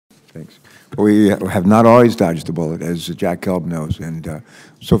Thanks. We have not always dodged the bullet, as Jack Gelb knows, and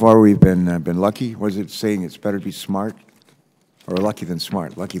so far we've been lucky. What is it saying? It's better to be smart, or lucky than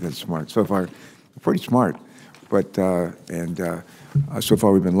smart. Lucky than smart. So far, pretty smart, but so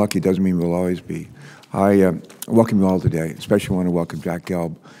far we've been lucky. Doesn't mean we'll always be. I welcome you all today. Especially want to welcome Jack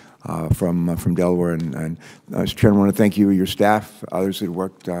Gelb from Delaware, and Mr. Chairman, I want to thank you, your staff, others that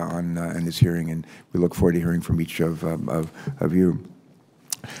worked on this hearing, and we look forward to hearing from each of you.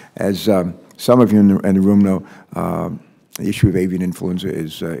 As some of you in the room know, the issue of avian influenza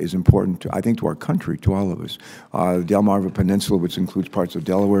is important, I think, to our country, to all of us. The Delmarva Peninsula, which includes parts of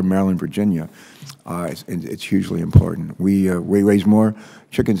Delaware, Maryland, Virginia, it's hugely important. We raise more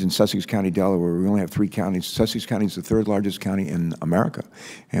chickens in Sussex County, Delaware. We only have 3 counties. Sussex County is the 3rd largest county in America,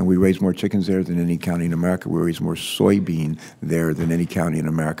 and we raise more chickens there than any county in America. We raise more soybean there than any county in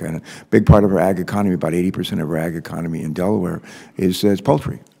America. And a big part of our ag economy, about 80% of our ag economy in Delaware, is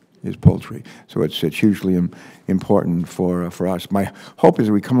poultry. So it's hugely important for us. My hope is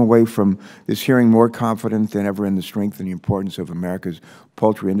that we come away from this hearing more confident than ever in the strength and the importance of America's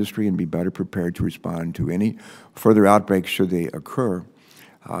poultry industry, and be better prepared to respond to any further outbreaks should they occur.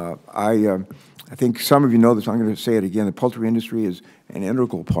 I think some of you know this. I'm going to say it again. The poultry industry is an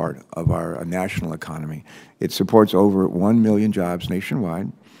integral part of our national economy. It supports over 1 million jobs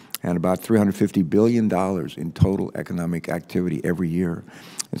nationwide, and about $350 billion in total economic activity every year.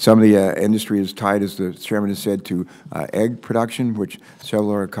 And some of the industry is tied, as the Chairman has said, to egg production, which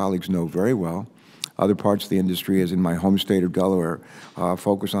several of our colleagues know very well. Other parts of the industry, as in my home state of Delaware,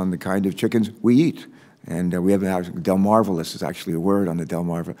 focus on the kind of chickens we eat. And we have Delmarva is actually a word on the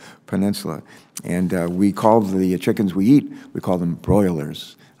Delmarva Peninsula. And we call the chickens we eat, we call them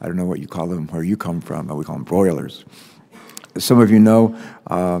broilers. I don't know what you call them, where you come from, but we call them broilers. As some of you know,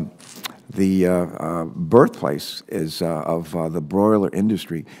 the birthplace of the broiler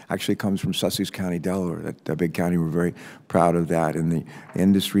industry actually comes from Sussex County, Delaware. That big county, we're very proud of that. And the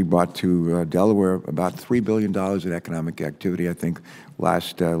industry brought to Delaware about $3 billion in economic activity, I think,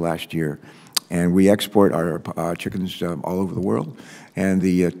 last year. And we export our chickens all over the world. And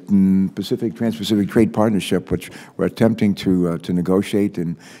the Trans-Pacific Trade Partnership, which we're attempting to negotiate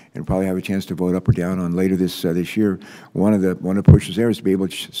and probably have a chance to vote up or down on later this year, one of the pushes there is to be able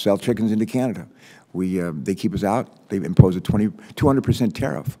to sell chickens into Canada. They keep us out. They impose a 200%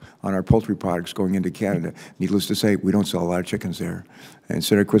 tariff on our poultry products going into Canada. Needless to say, we don't sell a lot of chickens there. And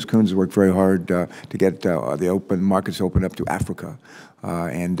Senator Chris Coons has worked very hard to get the open markets open up to Africa.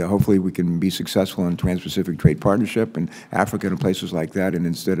 And hopefully we can be successful in Trans-Pacific Trade Partnership in Africa and places like that. And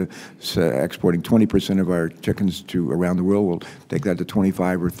instead of exporting 20% of our chickens to around the world, we'll take that to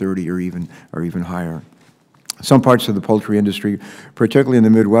 25 or 30 or even higher. Some parts of the poultry industry, particularly in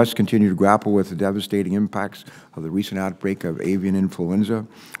the Midwest, continue to grapple with the devastating impacts of the recent outbreak of avian influenza.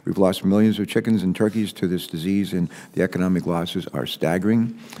 We've lost millions of chickens and turkeys to this disease, and the economic losses are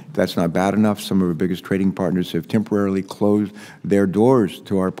staggering. If that's not bad enough, some of our biggest trading partners have temporarily closed their doors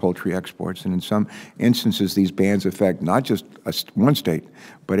to our poultry exports, and in some instances, these bans affect not just one state,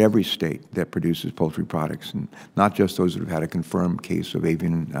 but every state that produces poultry products, and not just those that have had a confirmed case of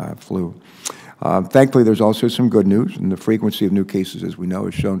avian flu. Thankfully, there's also some good news, and the frequency of new cases, as we know,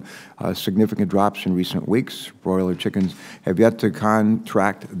 has shown significant drops in recent weeks. Broiler chickens have yet to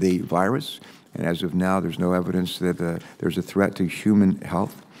contract the virus, and as of now, there's no evidence that there's a threat to human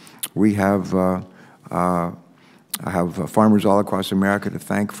health. We have farmers all across America to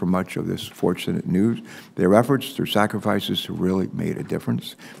thank for much of this fortunate news. Their efforts, their sacrifices have really made a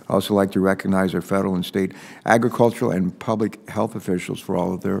difference. I'd also like to recognize our federal and state agricultural and public health officials for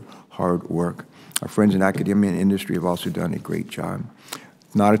all of their hard work. Our friends in academia and industry have also done a great job.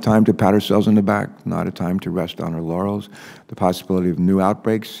 Not a time to pat ourselves on the back, not a time to rest on our laurels. The possibility of new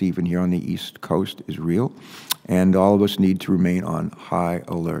outbreaks, even here on the East Coast, is real, and all of us need to remain on high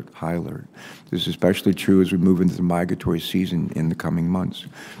alert, high alert. This is especially true as we move into the migratory season in the coming months.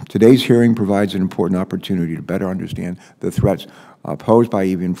 Today's hearing provides an important opportunity to better understand the threats posed by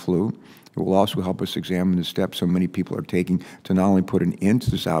avian flu. It will also help us examine the steps so many people are taking to not only put an end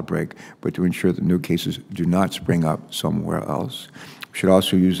to this outbreak, but to ensure that new cases do not spring up somewhere else. We should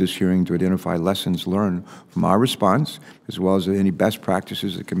also use this hearing to identify lessons learned from our response, as well as any best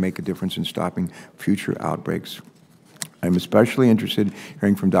practices that can make a difference in stopping future outbreaks. I'm especially interested in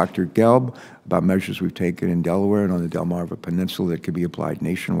hearing from Dr. Gelb about measures we've taken in Delaware and on the Delmarva Peninsula that could be applied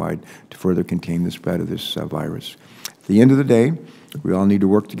nationwide to further contain the spread of this virus. At the end of the day, we all need to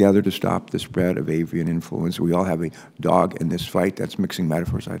work together to stop the spread of avian influenza. We all have a dog in this fight. That's mixing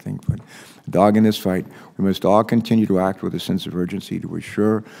metaphors, I think, but a dog in this fight. We must all continue to act with a sense of urgency to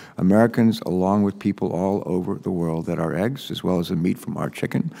assure Americans, along with people all over the world, that our eggs, as well as the meat from our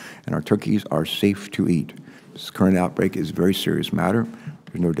chicken and our turkeys, are safe to eat. This current outbreak is a very serious matter.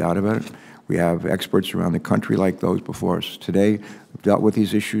 There's no doubt about it. We have experts around the country like those before us today who've dealt with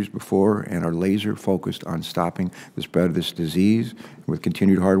these issues before and are laser focused on stopping the spread of this disease. With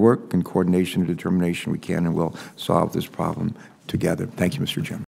continued hard work and coordination and determination, we can and will solve this problem together. Thank you, Mr. Chairman.